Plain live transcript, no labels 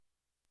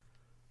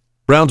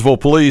Brownsville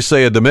police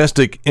say a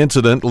domestic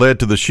incident led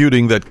to the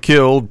shooting that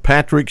killed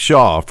Patrick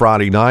Shaw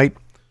Friday night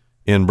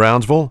in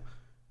Brownsville,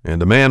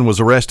 and a man was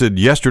arrested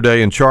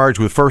yesterday and charged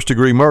with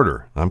first-degree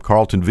murder. I'm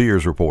Carlton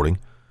Veers reporting.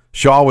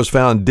 Shaw was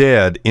found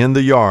dead in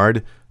the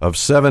yard of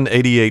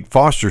 788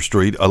 Foster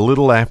Street a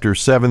little after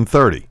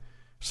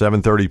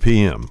 7:30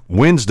 p.m.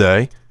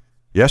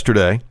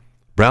 Yesterday,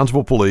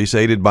 Brownsville police,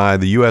 aided by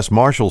the U.S.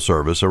 Marshal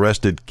Service,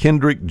 arrested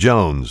Kendrick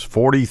Jones,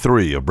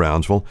 43, of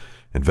Brownsville.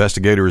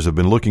 Investigators have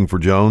been looking for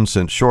Jones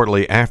since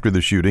shortly after the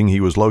shooting. He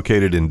was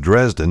located in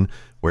Dresden,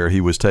 where he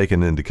was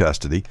taken into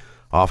custody.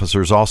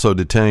 Officers also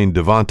detained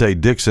Devontae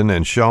Dixon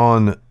and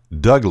Sean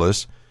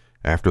Douglas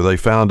after they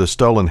found a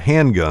stolen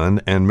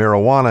handgun and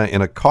marijuana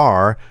in a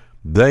car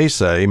they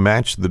say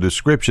matched the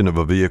description of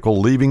a vehicle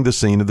leaving the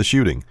scene of the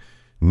shooting.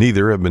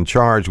 Neither have been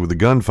charged with the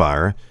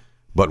gunfire,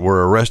 but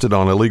were arrested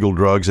on illegal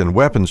drugs and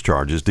weapons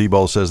charges.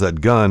 Diebold says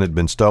that gun had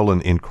been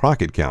stolen in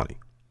Crockett County.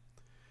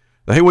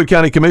 The Haywood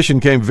County Commission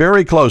came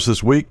very close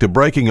this week to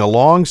breaking a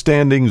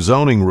long-standing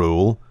zoning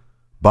rule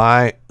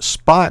by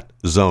spot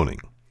zoning.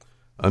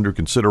 Under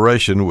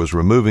consideration was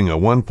removing a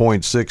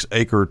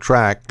 1.6-acre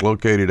tract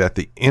located at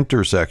the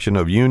intersection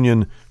of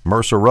Union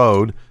Mercer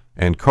Road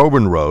and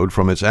Coburn Road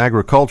from its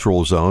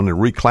agricultural zone and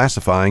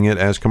reclassifying it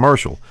as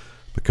commercial.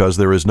 Because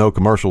there is no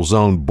commercial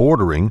zone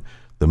bordering,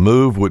 the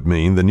move would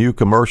mean the new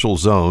commercial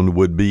zone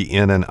would be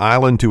in an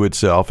island to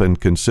itself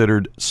and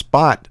considered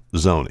spot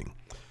zoning.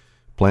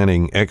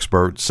 Planning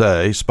experts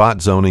say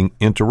spot zoning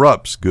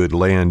interrupts good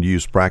land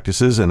use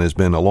practices and has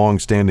been a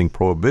long-standing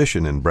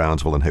prohibition in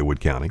Brownsville and Haywood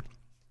County.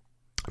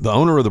 The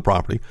owner of the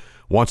property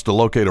wants to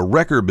locate a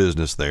wrecker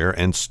business there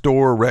and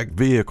store wrecked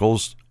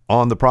vehicles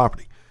on the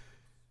property.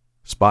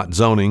 Spot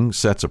zoning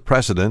sets a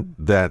precedent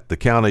that the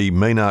county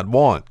may not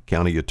want.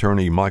 County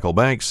Attorney Michael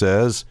Banks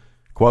says,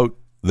 quote,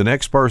 "The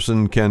next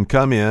person can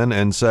come in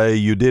and say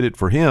you did it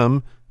for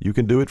him, you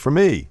can do it for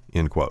me,"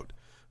 end quote.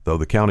 Though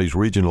the county's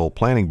regional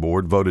planning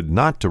board voted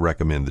not to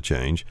recommend the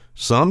change,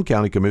 some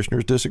county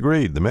commissioners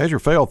disagreed. The measure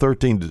failed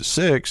 13 to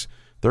 6,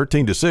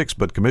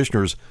 but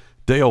Commissioners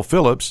Dale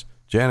Phillips,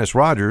 Janice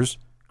Rogers,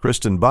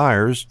 Kristen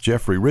Byers,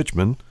 Jeffrey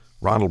Richmond,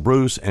 Ronald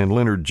Bruce, and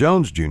Leonard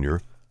Jones Jr.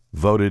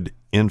 voted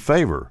in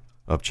favor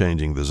of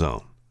changing the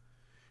zone.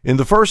 In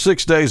the first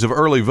 6 days of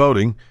early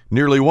voting,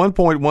 nearly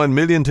 1.1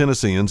 million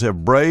Tennesseans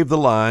have braved the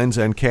lines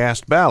and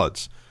cast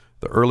ballots.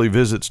 The early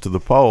visits to the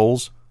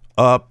polls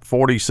up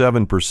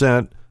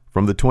 47%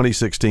 from the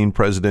 2016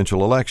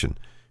 presidential election.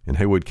 In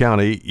Haywood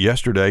County,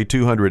 yesterday,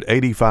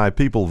 285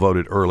 people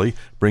voted early,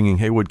 bringing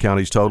Haywood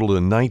County's total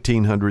to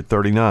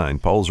 1,939.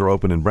 Polls are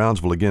open in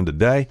Brownsville again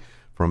today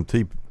from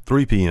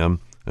 3 p.m.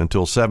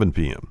 until 7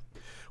 p.m.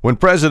 When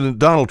President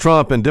Donald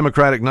Trump and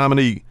Democratic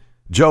nominee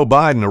Joe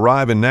Biden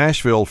arrive in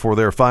Nashville for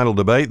their final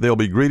debate, they'll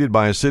be greeted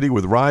by a city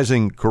with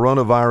rising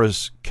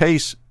coronavirus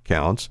case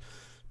counts.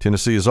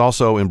 Tennessee is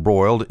also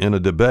embroiled in a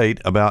debate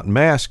about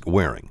mask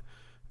wearing.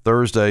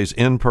 Thursday's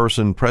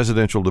in-person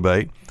presidential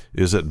debate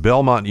is at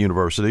Belmont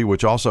University,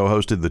 which also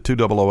hosted the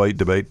 2008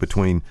 debate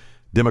between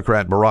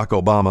Democrat Barack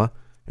Obama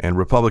and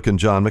Republican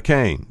John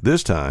McCain.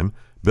 This time,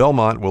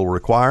 Belmont will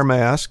require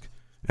masks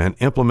and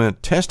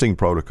implement testing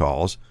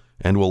protocols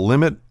and will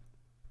limit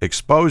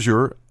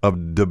exposure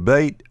of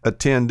debate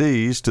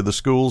attendees to the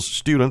school's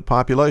student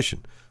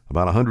population.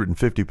 About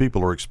 150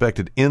 people are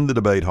expected in the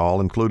debate hall,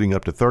 including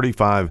up to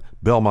 35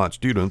 Belmont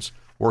students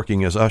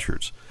working as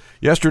ushers.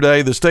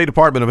 Yesterday, the State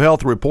Department of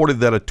Health reported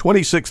that a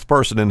 26th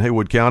person in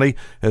Haywood County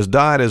has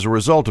died as a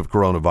result of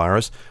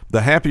coronavirus.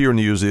 The happier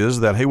news is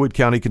that Haywood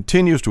County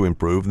continues to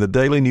improve, the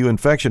daily new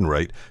infection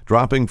rate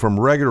dropping from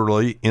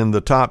regularly in the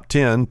top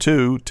 10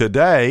 to,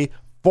 today,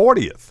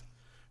 40th.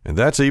 And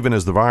that's even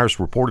as the virus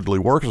reportedly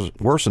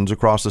worsens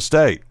across the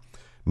state.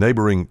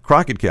 Neighboring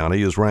Crockett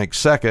County is ranked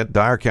 2nd,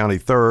 Dyer County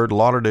 3rd,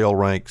 Lauderdale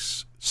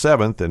ranks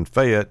 7th, and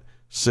Fayette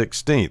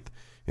 16th.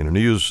 In a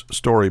news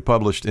story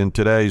published in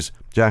today's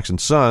Jackson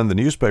Sun, the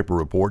newspaper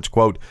reports,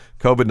 quote,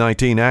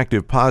 COVID-19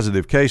 active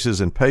positive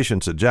cases and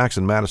patients at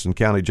Jackson Madison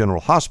County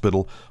General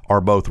Hospital are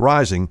both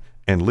rising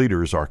and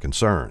leaders are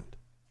concerned.